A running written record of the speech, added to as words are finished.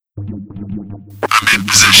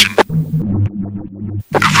Position.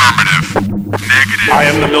 Affirmative. Negative. I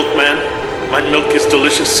am the milkman. My milk is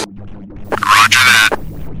delicious. Roger that.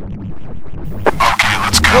 Okay,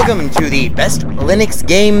 let's go. Welcome to the Best Linux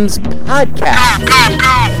Games Podcast.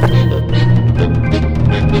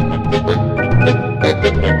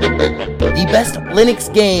 The best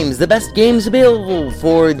Linux games, the best games available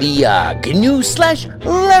for the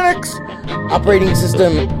GNU/Linux operating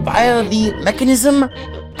system via the mechanism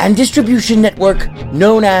and distribution network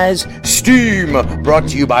known as Steam, brought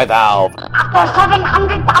to you by Valve. After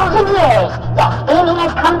 700,000 years, yes, gaming has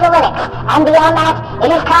come to Linux, and beyond that, it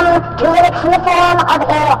has come to Linux in the form of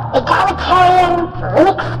an egalitarian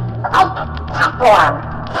Linux-like platform,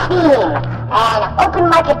 Steam, an open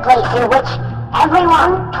marketplace in which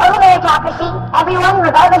everyone, total meritocracy, everyone,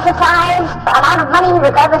 regardless of size, amount of money,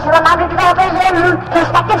 regardless of amount of developers, and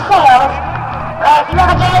prospective sales, if you have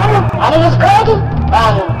a game, and it is good,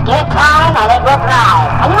 then give it time, and it will thrive,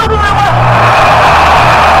 and you will be rewarded.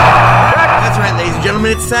 That's right, ladies and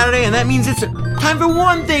gentlemen, it's Saturday, and that means it's time for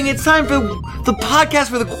one thing. It's time for the podcast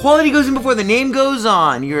where the quality goes in before the name goes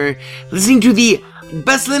on. You're listening to the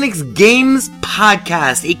Best Linux Games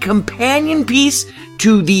Podcast, a companion piece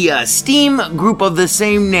to the Steam group of the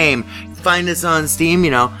same name. Find us on Steam,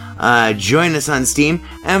 join us on Steam,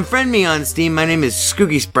 and friend me on Steam. My name is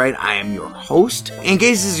Skooky Sprite. I am your host. In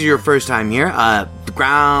case this is your first time here, the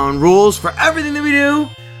ground rules for everything that we do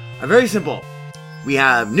are very simple. We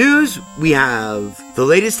have news, we have the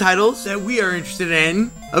latest titles that we are interested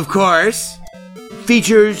in, of course,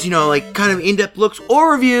 features, kind of in-depth looks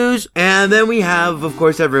or reviews, and then we have, of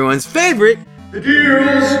course, everyone's favorite, the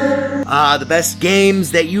deals! The best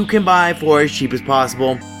games that you can buy for as cheap as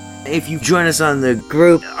possible. If you join us on the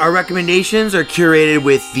group, our recommendations are curated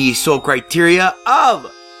with the sole criteria of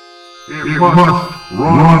it must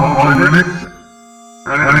run on Linux,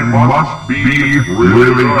 and it must be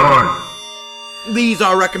really good. These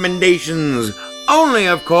are recommendations only,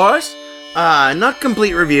 of course. Not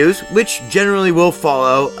complete reviews, which generally will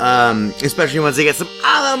follow, especially once they get some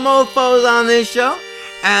other mofos on this show.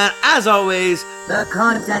 And as always, the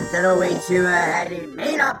content that awaits you ahead, it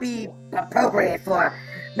may not be appropriate for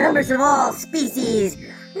members of all species,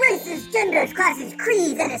 races, genders, classes,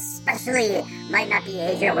 creeds, and especially might not be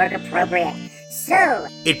age or work appropriate. So,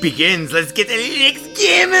 it begins. Let's get the Linux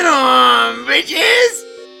gaming on, bitches!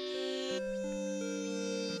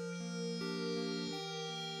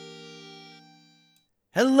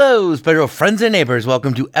 Hello, special friends and neighbors.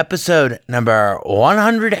 Welcome to episode number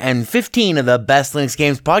 115 of the Best Linux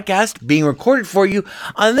Games Podcast, being recorded for you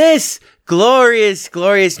on this glorious,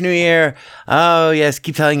 glorious new year. Oh, yes,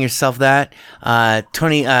 keep telling yourself that.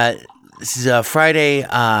 This is Friday,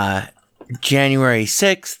 January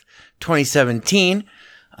 6th, 2017.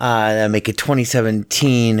 Make it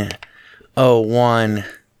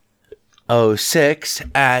 2017-01-06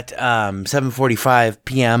 at 7:45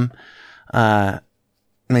 p.m.,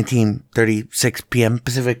 19:36 p.m.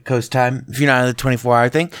 Pacific Coast Time, if you're not on the 24-hour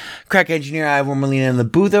thing. Crack engineer Ivor Molina in the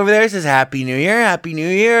booth over there says, Happy New Year,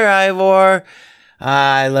 Ivor.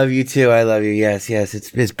 I love you too, I love you. Yes,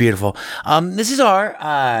 it's beautiful. This is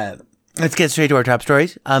our, let's get straight to our top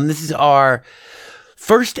stories. This is our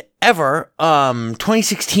first ever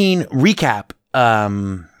 2016 recap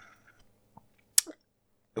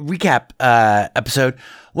episode.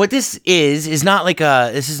 What this is not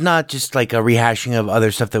this is not just like a rehashing of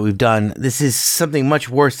other stuff that we've done. This is something much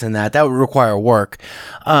worse than that. That would require work.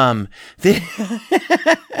 That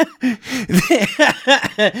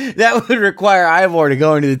would require Ivor to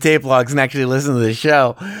go into the tape logs and actually listen to the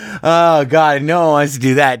show. Oh God, no one wants to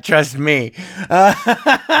do that. Trust me.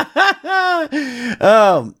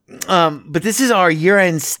 But this is our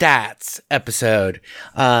year-end stats episode.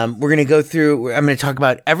 We're going to go through, I'm going to talk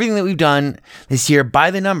about everything that we've done this year by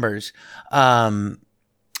the numbers. And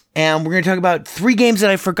we're going to talk about 3 games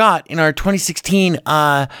that I forgot in our 2016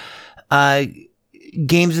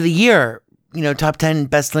 games of the year, top 10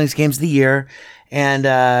 best Linux games of the year. And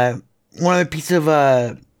one other piece of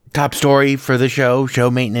top story for the show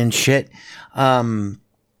maintenance shit.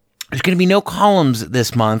 There's going to be no columns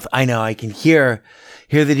this month. I know, I can hear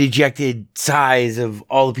the dejected sighs of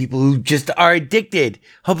all the people who just are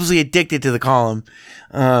hopelessly addicted to the column.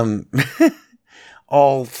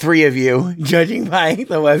 All 3 of you, judging by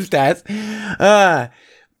the web stats.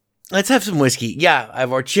 Let's have some whiskey. Yeah,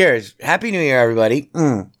 Ivor, cheers. Happy New Year, everybody.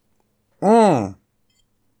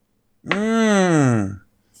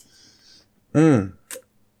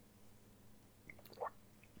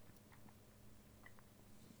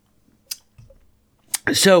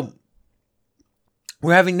 So,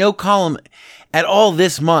 we're having no column at all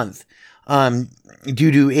this month.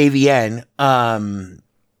 due to AVN,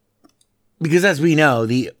 because as we know,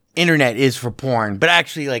 the internet is for porn, but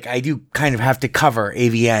actually, like, I do kind of have to cover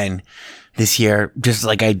AVN this year, just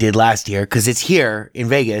like I did last year, because it's here in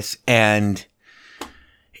Vegas, and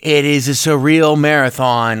it is a surreal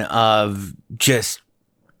marathon of just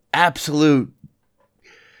absolute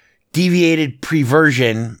deviated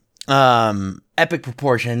perversion, epic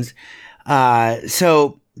proportions.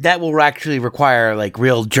 So that will actually require like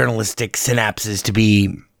real journalistic synapses to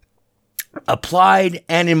be applied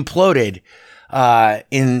and imploded,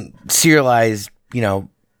 in serialized,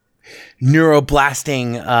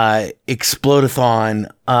 neuroblasting, explodathon,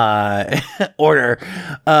 order.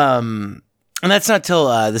 And that's not till,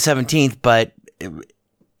 the 17th, but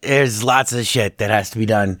there's lots of shit that has to be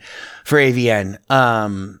done for AVN.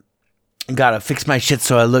 Gotta fix my shit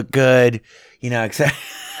so I look good, except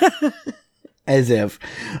as if.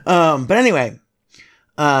 But anyway,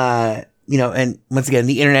 and once again,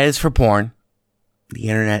 the internet is for porn. The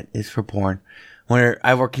internet is for porn.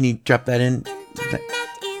 Ivor, can you drop that in? Internet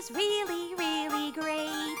is really, really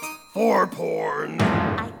great. For porn.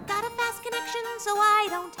 I got a fast connection, so I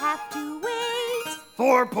don't have to wait.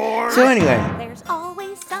 For porn. So anyway, There's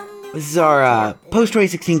always some new this is our post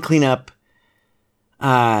 2016 cleanup.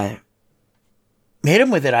 Hit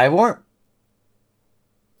him with it, Ivor.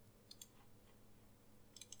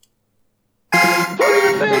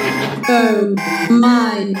 Oh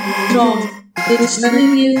my god, it's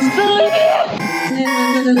very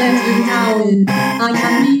never gonna let you down. I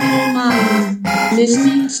can read your mind. Miss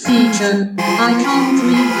Meets Teacher, I can't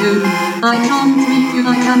read you. I can't read you,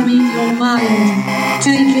 I can read your mind.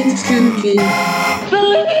 Take it, Kooky.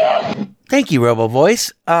 Thank you, Robo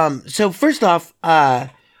Voice. So first off,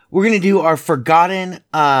 we're gonna do our forgotten,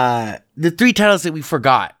 the 3 titles that we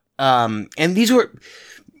forgot. And these were,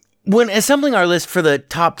 when assembling our list for the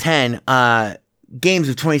top 10 games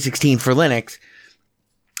of 2016 for Linux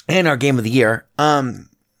and our game of the year,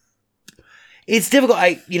 it's difficult.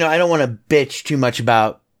 I don't want to bitch too much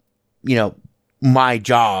about, my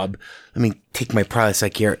job. Let me take my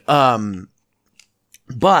Prilosec here.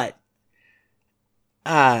 But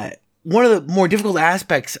one of the more difficult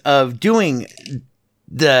aspects of doing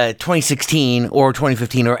the 2016 or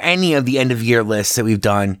 2015 or any of the end of year lists that we've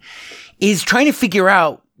done is trying to figure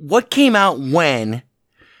out what came out when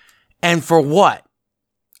and for what.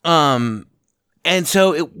 And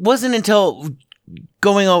so it wasn't until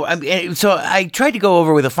going over, so I tried to go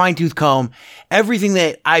over with a fine-tooth comb everything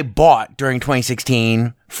that I bought during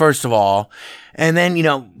 2016, first of all. And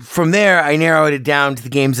then, from there, I narrowed it down to the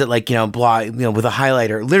games that with a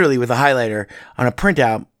highlighter, literally with a highlighter on a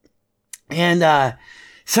printout. And,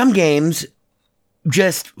 some games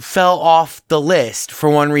just fell off the list for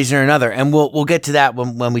one reason or another. And we'll get to that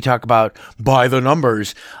when we talk about by the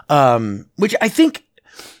numbers, which I think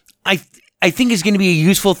is going to be a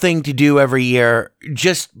useful thing to do every year,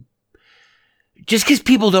 just because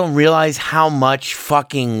people don't realize how much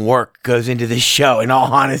fucking work goes into this show, in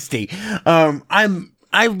all honesty.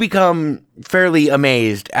 I've become fairly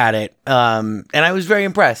amazed at it. And I was very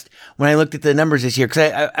impressed when I looked at the numbers this year,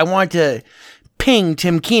 because I wanted to ping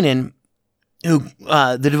Tim Keenan, who,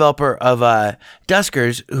 the developer of,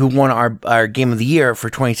 Duskers, who won our game of the year for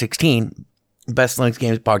 2016. Best Linux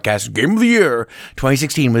Games Podcast Game of the Year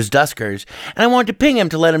 2016 was Duskers. And I wanted to ping him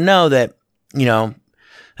to let him know that, that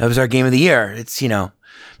was our game of the year. It's,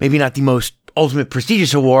 maybe not the most ultimate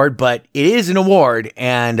prestigious award, but it is an award.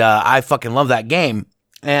 And I fucking love that game.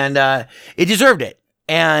 And it deserved it.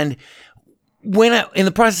 And when in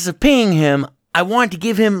the process of pinging him, I wanted to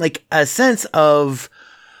give him like a sense of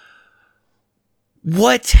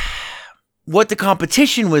what the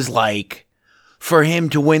competition was like for him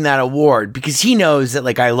to win that award, because he knows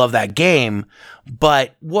that I love that game,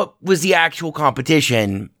 but what was the actual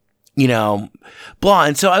competition, blah.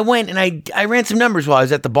 And so I went and I ran some numbers while I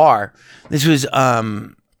was at the bar. This was,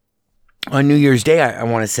 on New Year's Day, I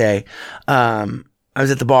want to say. I was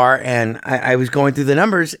at the bar and I was going through the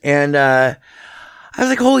numbers, and, I was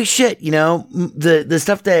like, holy shit, the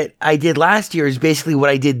stuff that I did last year is basically what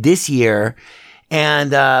I did this year.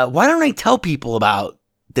 And, why don't I tell people about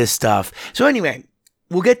this stuff? So anyway,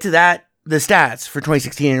 we'll get to that, the stats for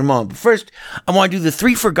 2016 in a moment. But first, I want to do the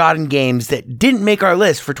 3 forgotten games that didn't make our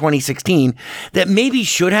list for 2016 that maybe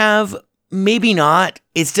should have, maybe not.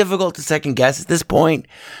 It's difficult to second guess at this point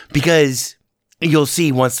because you'll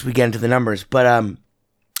see once we get into the numbers. But,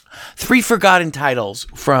 3 forgotten titles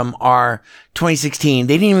from our 2016.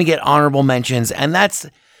 They didn't even get honorable mentions, and that's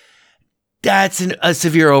a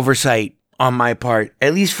severe oversight on my part,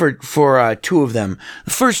 at least for two of them.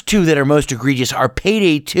 The first two that are most egregious are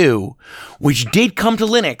Payday 2, which did come to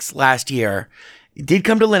Linux last year. It did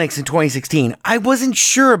come to Linux in 2016. I wasn't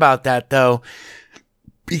sure about that, though,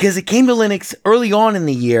 because it came to Linux early on in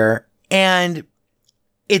the year, and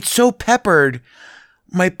it's so peppered.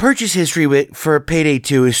 My purchase history for Payday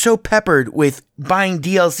 2 is so peppered with buying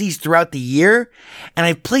DLCs throughout the year, and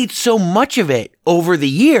I've played so much of it over the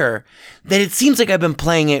year that it seems like I've been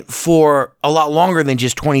playing it for a lot longer than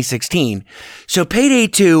just 2016. So Payday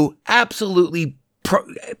 2 absolutely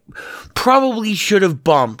probably should have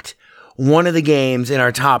bumped one of the games in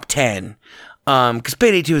our top 10. Because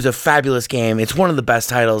Payday 2 is a fabulous game. It's one of the best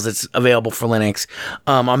titles that's available for Linux,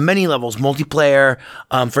 on many levels, multiplayer,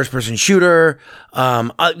 first-person shooter,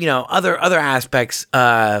 other aspects.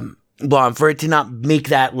 For it to not make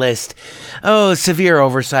that list, severe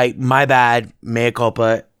oversight. My bad. Mea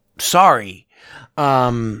culpa. Sorry.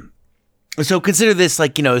 So consider this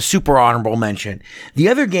a super honorable mention. The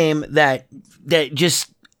other game that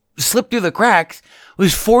just slipped through the cracks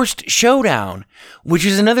was Forced Showdown, which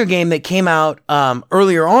is another game that came out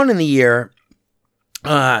earlier on in the year,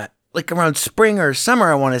 around spring or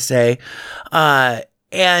summer, I want to say,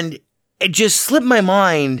 and it just slipped my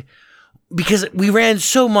mind because we ran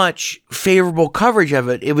so much favorable coverage of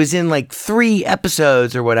it. It was in 3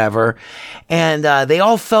 episodes or whatever, and they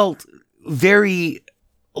all felt very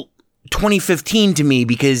 2015 to me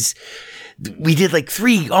because we did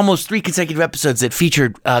almost 3 consecutive episodes that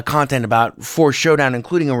featured content about Forced Showdown,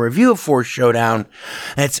 including a review of Forced Showdown.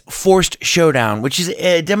 And it's Forced Showdown, which is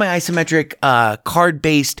a demi-isometric,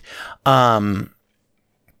 card-based,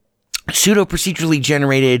 pseudo-procedurally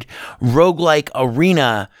generated roguelike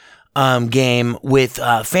arena game with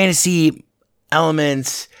fantasy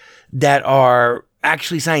elements that are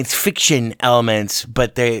actually science fiction elements,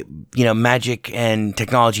 but they, magic and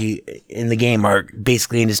technology in the game are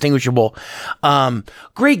basically indistinguishable.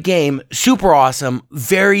 Great game, super awesome,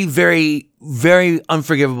 very, very, very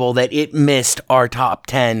unforgivable that it missed our top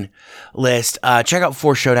 10 list. Check out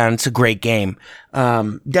Forced Showdown. It's a great game.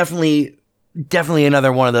 Definitely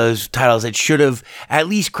another one of those titles that should have at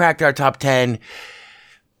least cracked our top 10.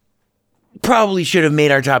 Probably should have made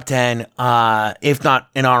our top 10, if not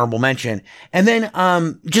an honorable mention. And then,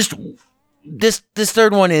 just this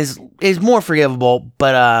third one is more forgivable,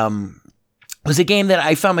 but, was a game that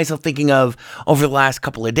I found myself thinking of over the last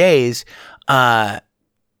couple of days,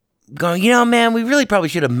 going, man, we really probably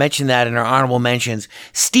should have mentioned that in our honorable mentions.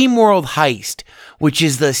 SteamWorld Heist, which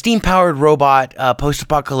is the steam-powered robot,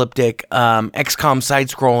 post-apocalyptic, XCOM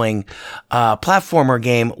side-scrolling, platformer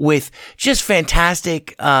game with just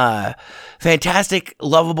fantastic,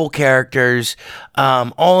 lovable characters,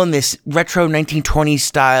 all in this retro 1920s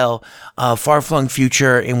style, far-flung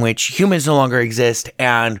future in which humans no longer exist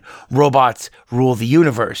and robots rule the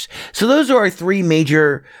universe. So those are our 3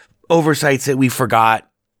 major oversights that we forgot.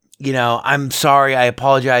 I'm sorry. I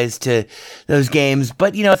apologize to those games,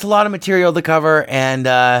 but it's a lot of material to cover. And,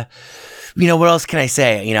 what else can I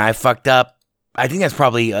say? I fucked up. I think that's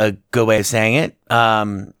probably a good way of saying it.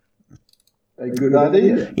 A good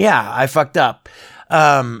idea. Yeah, I fucked up.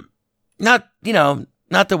 Not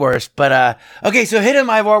the worst, but, okay. So hit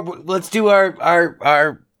him, Ivor. Let's do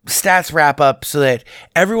our stats wrap up so that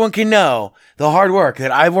everyone can know the hard work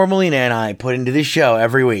that Ivor Molina and I put into this show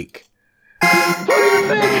every week.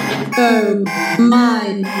 Oh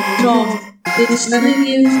my god, it's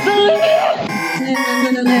Millennials. Never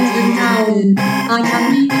gonna let you down. I can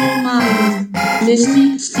read your mind. Miss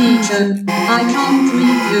Meeks teacher, I can't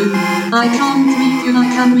read you. I can't read you, I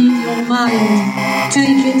can read your mind.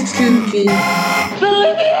 Take it, Spooky.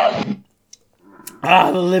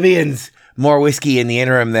 The Libyans. More whiskey in the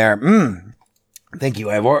interim there. Thank you,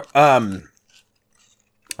 Ivor.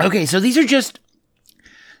 Okay, so these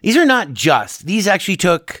are not just. These actually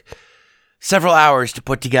took several hours to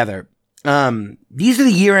put together. These are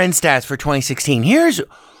the year-end stats for 2016. Here's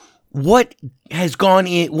what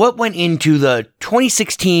went into the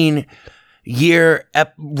 2016 year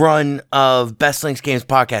run of Best Linux Games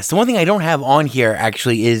podcast. The one thing I don't have on here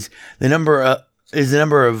actually is the number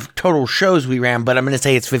of total shows we ran, but I'm going to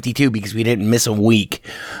say it's 52 because we didn't miss a week.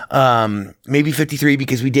 Maybe 53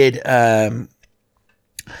 because we did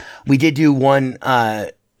do one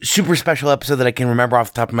super special episode that I can remember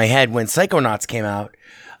off the top of my head when Psychonauts came out.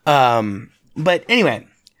 But anyway,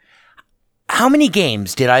 how many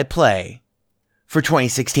games did I play for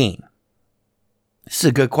 2016? This is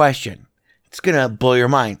a good question. It's going to blow your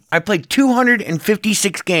mind. I played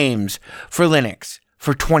 256 games for Linux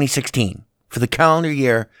for 2016, for the calendar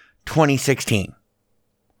year 2016.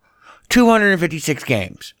 256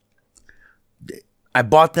 games. I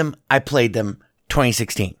bought them, I played them,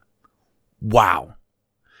 2016. Wow.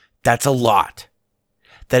 That's a lot.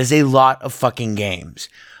 That is a lot of fucking games.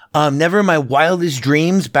 Never in my wildest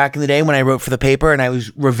dreams back in the day when I wrote for the paper and I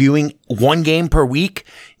was reviewing one game per week,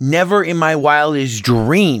 never in my wildest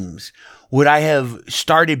dreams would I have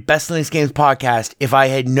started Best Linux Games podcast if I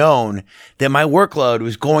had known that my workload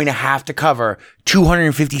was going to have to cover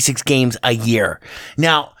 256 games a year.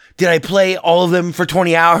 Now, did I play all of them for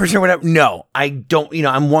 20 hours or whatever? No, I don't.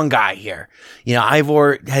 I'm one guy here.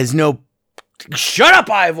 Ivor has no... Shut up,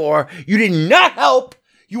 Ivor. You did not help.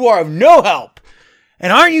 You are of no help.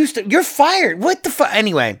 And aren't you... You're fired. What the fuck?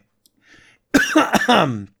 Anyway.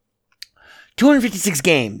 256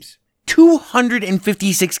 games.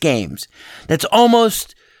 256 games. That's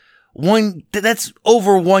almost one. That's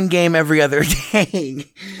over one game every other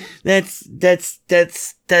day. That's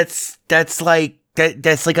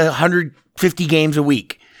like 150 games a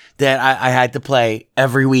week that I had to play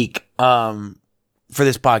every week for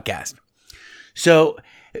this podcast. So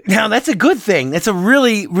now that's a good thing. That's a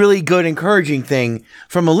really, really good, encouraging thing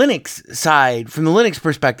from a Linux side, from the Linux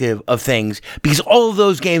perspective of things, because all of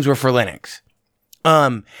those games were for Linux.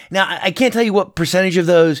 Now I can't tell you what percentage of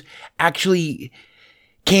those actually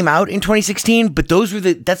came out in 2016, but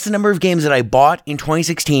that's the number of games that I bought in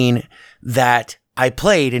 2016 that I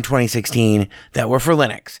played in 2016 that were for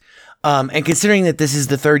Linux. And considering that this is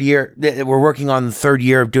the third year that we're working on, the third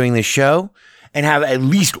year of doing this show and have at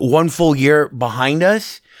least one full year behind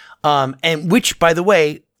us, and which, by the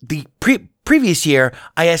way, the previous year,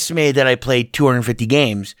 I estimated that I played 250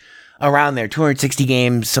 games. Around there, 260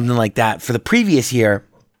 games, something like that. For the previous year,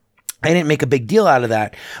 I didn't make a big deal out of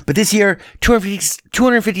that. But this year,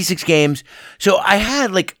 256 games. So I had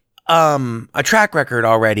a track record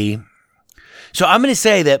already. So I'm going to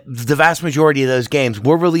say that the vast majority of those games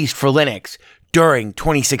were released for Linux during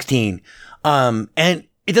 2016. And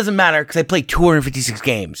it doesn't matter because I played 256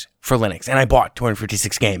 games for Linux. And I bought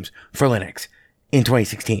 256 games for Linux in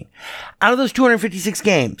 2016. Out of those 256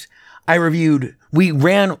 games, we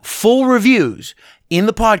ran full reviews in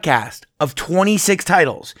the podcast of 26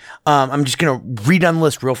 titles. I'm just going to read down the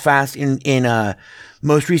list real fast in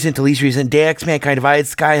most recent to least recent. Deus Ex Mankind Divided,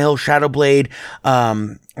 Skyhill, Shadowblade,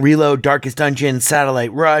 Reload, Darkest Dungeon,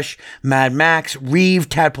 Satellite Rush, Mad Max, Reeve,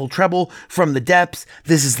 Tadpole Treble, From the Depths,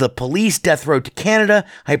 This Is the Police, Death Road to Canada,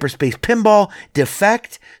 Hyperspace Pinball,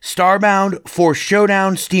 Defect, Starbound, Force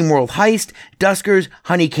Showdown, SteamWorld Heist, Duskers,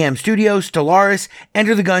 Honeycam Studios, Stellaris,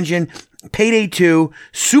 Enter the Gungeon, Payday 2,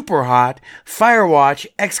 Super Hot, Firewatch,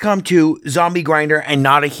 XCOM 2, Zombie Grinder, and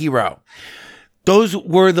Not a Hero. Those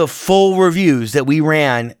were the full reviews that we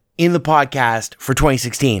ran in the podcast for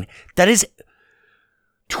 2016. That is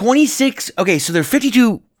 26. Okay, so there are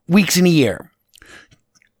 52 weeks in a year.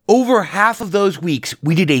 Over half of those weeks,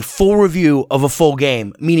 we did a full review of a full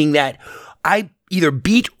game, meaning that I either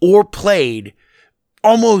beat or played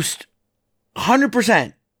almost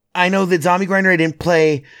 100%. I know that Zombie Grinder I didn't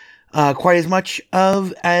play quite as much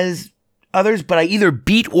of as others, but I either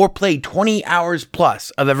beat or played 20 hours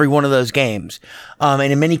plus of every one of those games.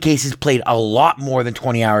 And in many cases played a lot more than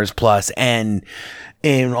 20 hours plus. And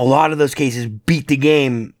in a lot of those cases beat the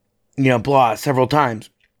game, several times.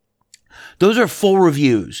 Those are full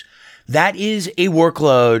reviews. That is a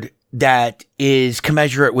workload that is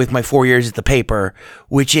commensurate with my 4 years at the paper,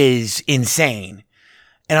 which is insane.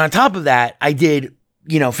 And on top of that, I did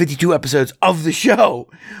 52 episodes of the show,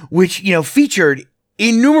 which, featured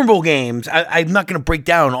innumerable games. I'm not going to break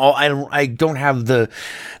down all. I don't have the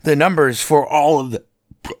numbers for all of the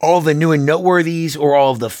new and noteworthies, or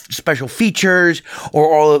all of the special features,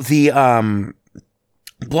 or all of the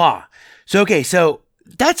blah. So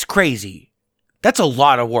that's crazy. That's a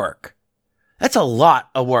lot of work.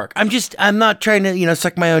 I'm not trying to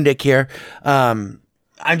suck my own dick here.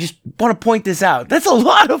 I just want to point this out. That's a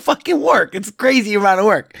lot of fucking work. It's a crazy amount of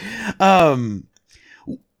work.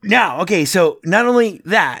 Now, okay, so not only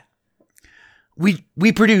that,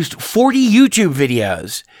 we produced 40 YouTube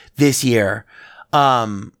videos this year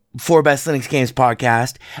for Best Linux Games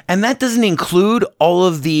podcast, and that doesn't include all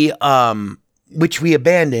of the which we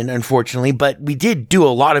abandoned, unfortunately, but we did do a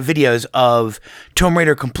lot of videos of Tomb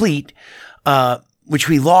Raider Complete, which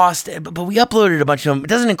we lost, but we uploaded a bunch of them. It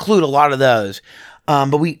doesn't include a lot of those.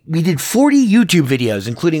 But we did 40 YouTube videos,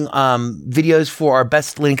 including videos for our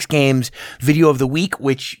Best Linux Games video of the week,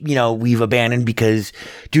 which, we've abandoned because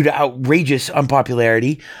due to outrageous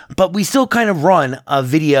unpopularity. But we still kind of run a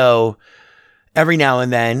video every now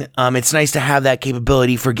and then. It's nice to have that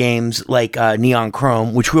capability for games like Neon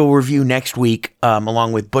Chrome, which we'll review next week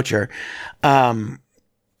along with Butcher.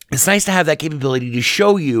 It's nice to have that capability to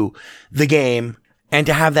show you the game and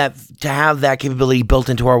to have that capability built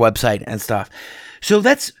into our website and stuff. So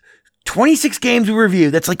that's 26 games we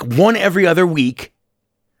review. That's like one every other week.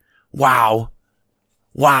 Wow.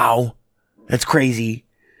 That's crazy.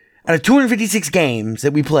 Out of 256 games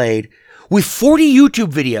that we played with 40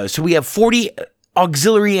 YouTube videos. So we have 40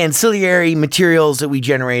 ancillary materials that we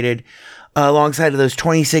generated alongside of those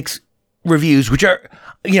 26 reviews, which are,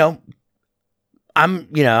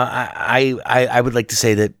 I would like to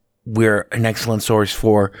say that we're an excellent source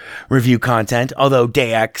for review content. Although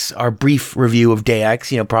Day X, our brief review of Day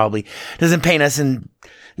X, probably doesn't paint us in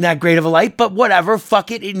that great of a light, but whatever,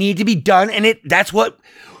 fuck it. It needs to be done. And that's what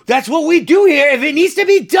we do here. If it needs to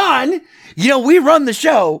be done, we run the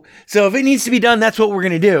show. So if it needs to be done, that's what we're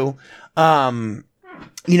going to do.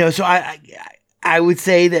 So I would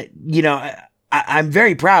say that, I'm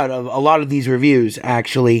very proud of a lot of these reviews,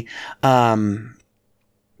 actually.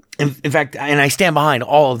 In fact, and I stand behind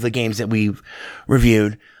all of the games that we've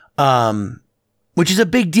reviewed, which is a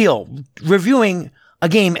big deal. Reviewing a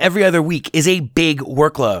game every other week is a big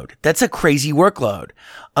workload. That's a crazy workload,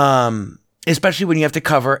 especially when you have to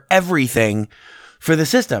cover everything for the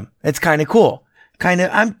system. It's kind of cool. So I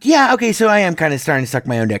am kind of starting to suck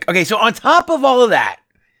my own dick. Okay, so on top of all of that,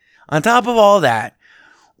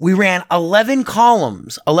 we ran 11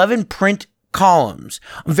 print columns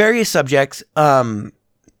on various subjects.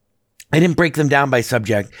 I didn't break them down by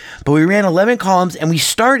subject, but we ran 11 columns, and we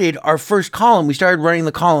started our first column. We started running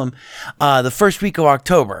the column the first week of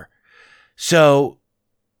October. So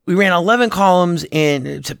we ran 11 columns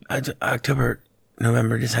in October,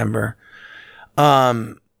 November, December.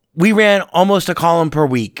 We ran almost a column per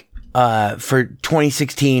week for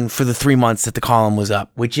 2016 for the 3 months that the column was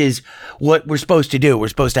up, which is what we're supposed to do. We're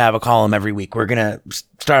supposed to have a column every week. We're going to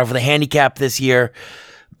start off with a handicap this year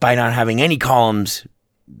by not having any columns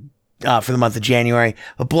for the month of January,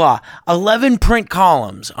 but 11 print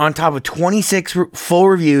columns on top of 26 full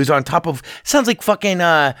reviews on top of, sounds like fucking,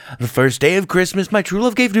 the first day of Christmas my true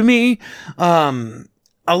love gave to me. 11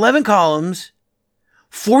 columns,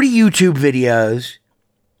 40 YouTube videos.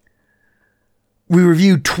 We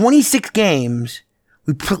reviewed 26 games.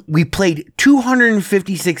 We played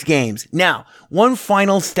 256 games. Now, one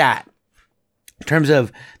final stat. In terms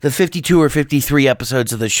of the 52 or 53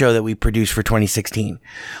 episodes of the show that we produced for 2016.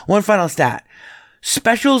 One final stat.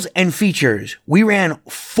 Specials and features. We ran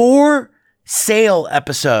 4 sale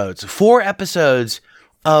episodes. 4 episodes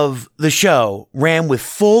of the show ran with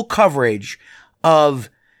full coverage of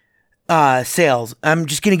sales. I'm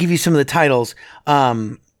just going to give you some of the titles.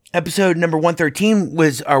 Episode number 113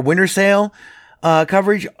 was our winter sale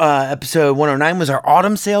coverage. Episode 109 was our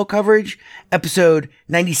autumn sale coverage. Episode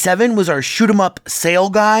 97 was our shoot 'em up sale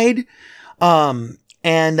guide. And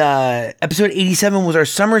episode 87 was our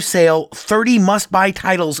summer sale 30 must buy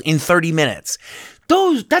titles in 30 minutes.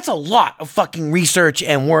 That's a lot of fucking research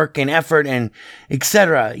and work and effort and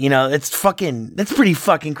etc. That's pretty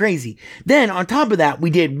fucking crazy. Then on top of that, we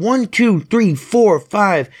did 1, 2, 3, 4,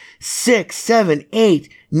 5, 6, 7, 8,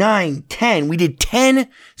 9, 10. We did 10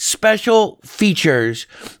 special features,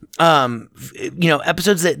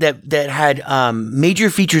 episodes that had, major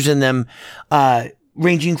features in them,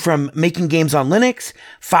 ranging from making games on Linux,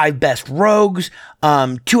 5 best rogues,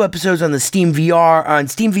 2 episodes on the Steam VR and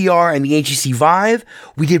the HTC Vive.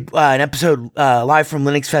 We did an episode live from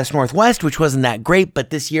Linux Fest Northwest, which wasn't that great, but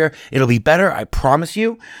this year it'll be better, I promise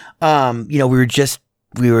you. We were just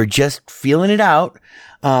feeling it out.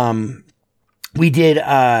 We did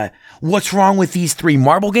What's Wrong with These 3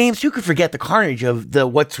 Marble Games? Who could forget the carnage of the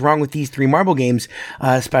What's Wrong with These 3 Marble Games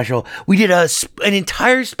special? We did an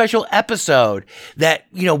entire special episode that,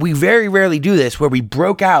 we very rarely do this, where we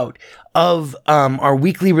broke out of our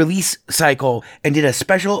weekly release cycle and did a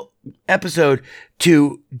special episode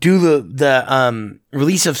to do the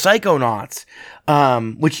release of Psychonauts,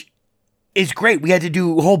 which is great. We had to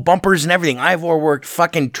do whole bumpers and everything. Ivor worked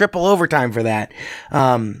fucking triple overtime for that.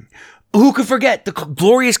 Who could forget the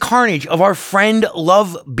glorious carnage of our friend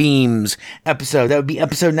Love Beams episode? That would be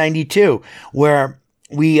episode 92, where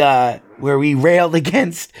we railed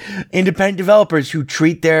against independent developers who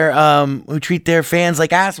treat their fans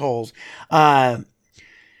like assholes. And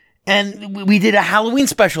we did a Halloween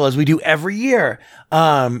special, as we do every year,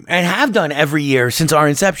 and have done every year since our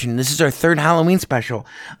inception. This is our 3rd Halloween special.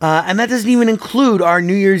 And that doesn't even include our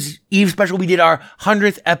New Year's Eve special. We did our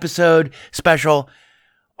 100th episode special.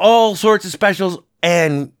 All sorts of specials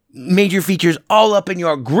and major features all up in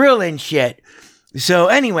your grill and shit. So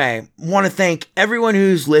anyway, want to thank everyone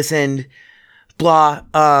who's listened.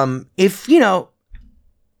 I just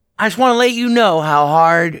want to let you know how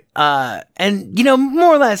hard, and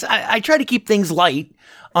more or less, I try to keep things light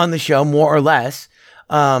on the show, more or less.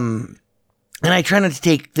 And I try not to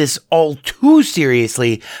take this all too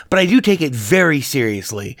seriously, but I do take it very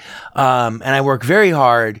seriously. And I work very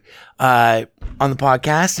hard, on the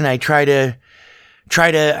podcast, and I try to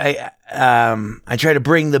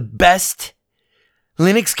bring the best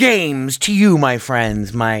Linux games to you, my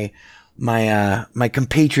friends, my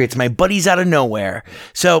compatriots, my buddies out of nowhere.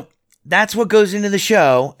 So that's what goes into the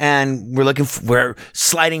show, and we're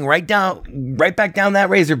sliding right back down that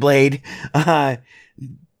razor blade,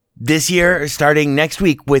 this year, starting next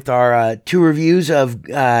week with our 2 reviews of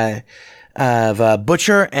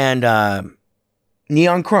Butcher and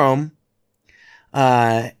Neon Chrome.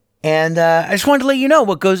 And I just wanted to let you know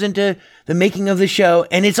what goes into the making of the show.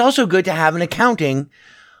 And it's also good to have an accounting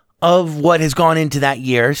of what has gone into that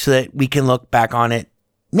year so that we can look back on it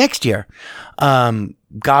next year.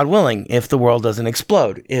 God willing, if the world doesn't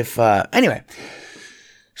explode. Anyway.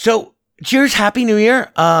 So, cheers. Happy New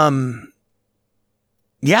Year.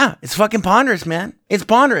 Yeah, it's fucking ponderous, man. It's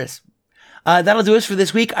ponderous. That'll do us for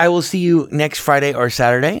this week. I will see you next Friday or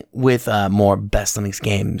Saturday with more Best Linux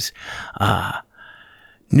Games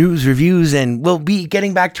news, reviews, and we'll be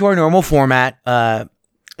getting back to our normal format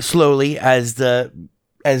slowly as the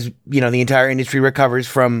entire industry recovers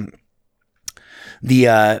from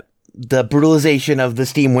the brutalization of the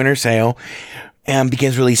Steam Winter Sale and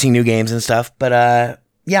begins releasing new games and stuff. But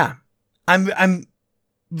yeah, I'm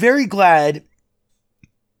very glad.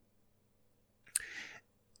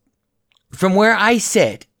 From where I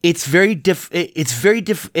sit, it's very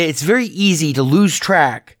easy to lose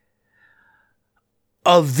track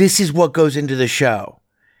of this is what goes into the show.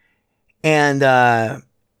 And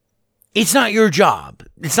it's not your job.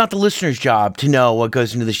 It's not the listener's job to know what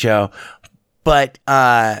goes into the show. But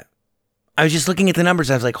I was just looking at the numbers.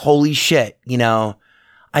 I was like, holy shit, I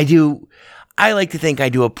like to think I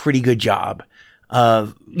do a pretty good job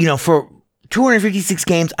of, for 256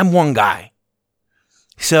 games, I'm one guy.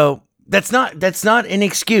 So that's not an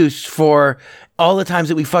excuse for all the times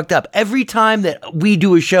that we fucked up. Every time that we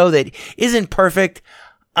do a show that isn't perfect,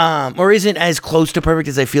 or isn't as close to perfect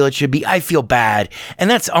as I feel it should be, I feel bad. And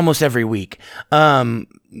that's almost every week.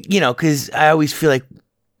 Cause I always feel like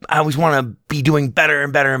I always want to be doing better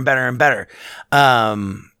and better and better and better.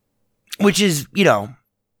 Which is,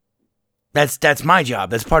 that's my job.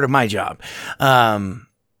 That's part of my job.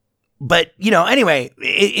 But anyway,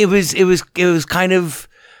 it was kind of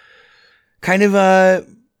a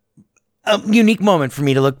unique moment for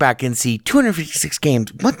me to look back and see 256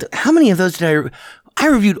 games. How many of those did I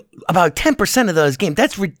reviewed about 10% of those games.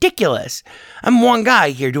 That's ridiculous. I'm one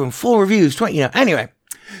guy here doing full reviews. Anyway.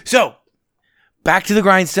 So, back to the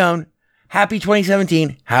grindstone. Happy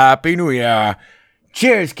 2017. Happy New Year.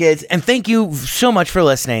 Cheers, kids. And thank you so much for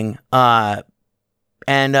listening. And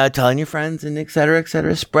telling your friends and et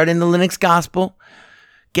cetera, spreading the Linux gospel.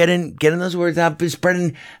 Getting those words out,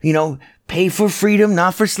 spreading, pay for freedom,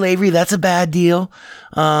 not for slavery. That's a bad deal.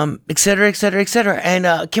 Et cetera.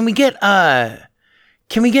 And, can we get, I'm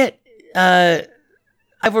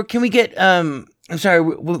sorry,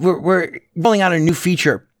 we're rolling out a new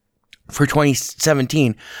feature for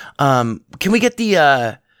 2017. Can we get the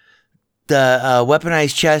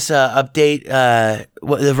weaponized chess, update,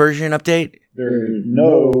 the version update? There is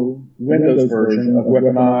no Windows version of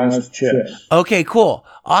weaponized chess. Okay, cool.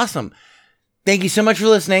 Awesome. Thank you so much for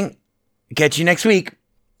listening. Catch you next week.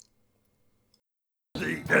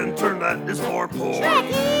 The internet is for poor.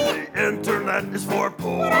 Trekkie! The internet is for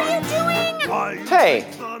poor. What are you doing? Hey,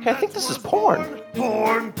 I think this is porn.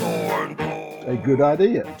 Porn. A good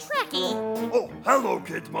idea. Trekkie, Oh, hello,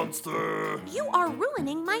 Kid Monster. you are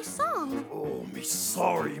ruining my song. Oh, me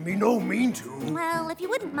sorry, me no mean to. Well, if you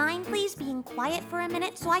wouldn't mind, please being quiet for a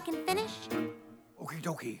minute so I can finish. Okie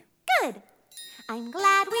dokie. Good. I'm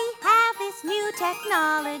glad we have this new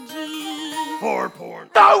technology. For porn.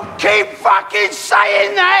 Don't keep fucking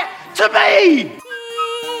saying that to me!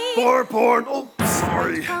 For porn. Oh,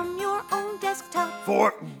 sorry. From your own desktop,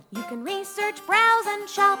 For. you can research, browse, and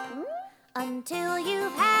shop until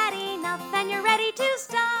you've had enough and you're ready to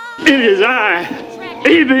stop. It is I,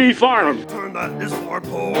 E.B. Farnham. Internet is for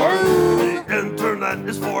porn. The internet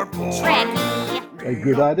is for porn. Trekkie. A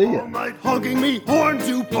good idea. All night hugging me. Porn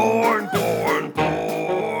to porn.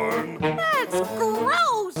 That's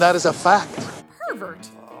gross. That is a fact. Pervert.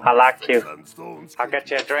 I like you. Stones. I'll get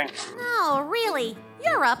you a drink. No, really,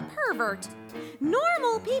 you're a pervert.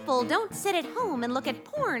 Normal people don't sit at home and look at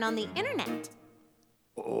porn on the internet.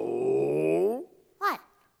 Oh. What?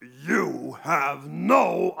 You have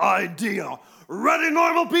no idea. Ready,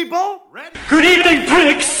 normal people? Ready? Good evening,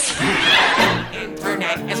 pricks!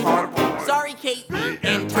 Internet is for porn. Sorry, Kate.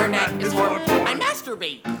 Internet is for porn. I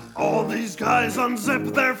masturbate. All these guys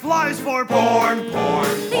unzip their flies for porn. The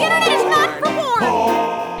internet is not for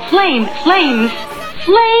porn. Flames.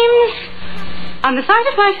 On the side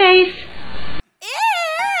of my face.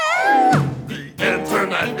 The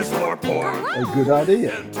internet is for porn. A good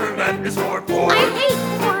idea. Internet is for porn. I hate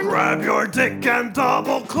porn. Grab your dick and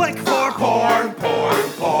double click for porn.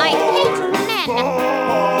 I hate men.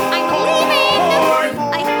 I'm leaving.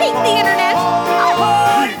 I hate the internet.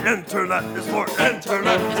 The internet is for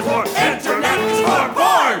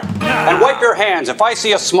porn. And wipe your hands. If I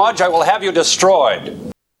see a smudge, I will have you destroyed.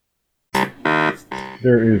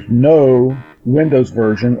 There is no Windows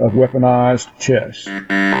version of weaponized chess.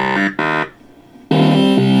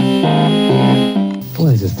 Boy,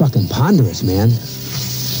 this is fucking ponderous, man.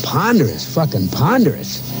 Fucking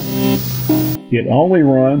ponderous. It only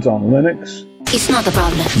runs on Linux. It's not a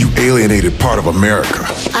problem. You alienated part of America.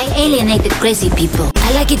 I alienated crazy people.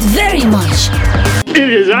 I like it very much. It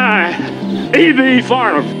is I, E.B.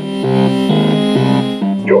 Farnham.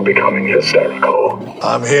 You're becoming hysterical.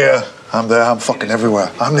 I'm here. I'm there. I'm fucking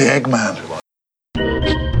everywhere. I'm the Eggman.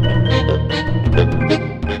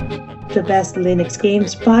 The Best Linux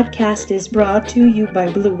Games podcast is brought to you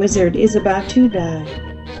by Blue Wizard is About to Die.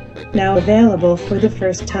 Now available for the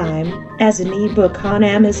first time as an ebook on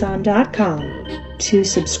Amazon.com. To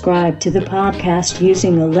subscribe to the podcast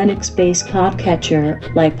using a Linux-based podcatcher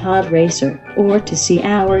like Podracer, or to see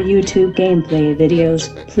our YouTube gameplay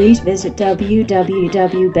videos, please visit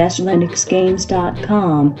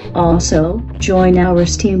www.bestlinuxgames.com. Also, join our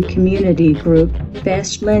Steam community group,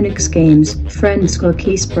 Best Linux Games, Friends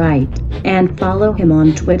Cookie Sprite, and follow him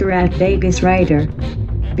on Twitter at VegasWriter.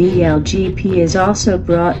 BLGP is also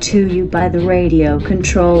brought to you by the Radio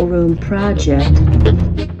Control Room Project.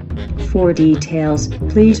 For details,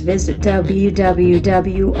 please visit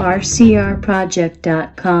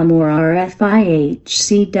www.rcrproject.com or rfihc.com.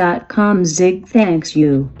 Zig thanks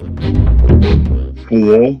you.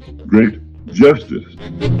 For great justice.